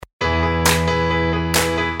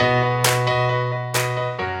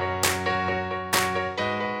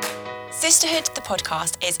Sisterhood, the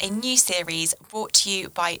podcast, is a new series brought to you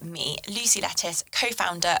by me, Lucy Lettuce,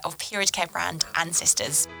 co-founder of period care brand And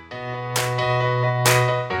Sisters.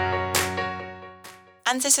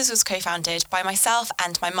 And Sisters was co-founded by myself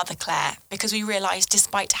and my mother Claire because we realised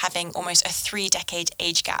despite having almost a 3-decade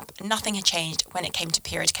age gap, nothing had changed when it came to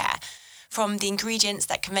period care. From the ingredients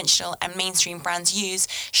that conventional and mainstream brands use,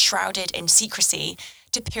 shrouded in secrecy,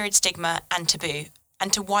 to period stigma and taboo,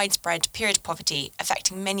 and to widespread period poverty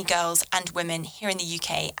affecting many girls and women here in the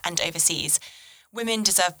UK and overseas. Women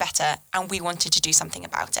deserve better, and we wanted to do something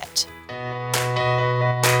about it.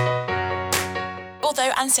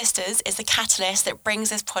 Although And Sisters is the catalyst that brings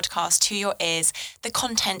this podcast to your ears, the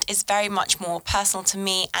content is very much more personal to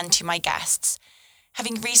me and to my guests.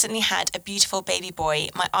 Having recently had a beautiful baby boy,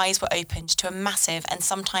 my eyes were opened to a massive and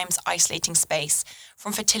sometimes isolating space,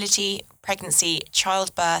 from fertility, pregnancy,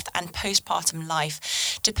 childbirth and postpartum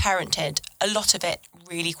life to parenthood, a lot of it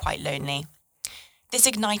really quite lonely. This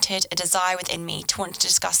ignited a desire within me to want to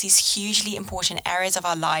discuss these hugely important areas of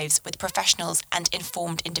our lives with professionals and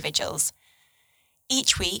informed individuals.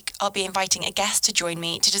 Each week, I'll be inviting a guest to join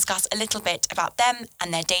me to discuss a little bit about them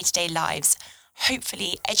and their day-to-day lives,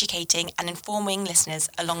 hopefully educating and informing listeners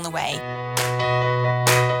along the way.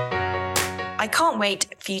 I can't wait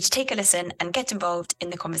for you to take a listen and get involved in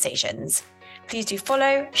the conversations. Please do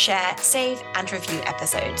follow, share, save and review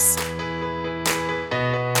episodes.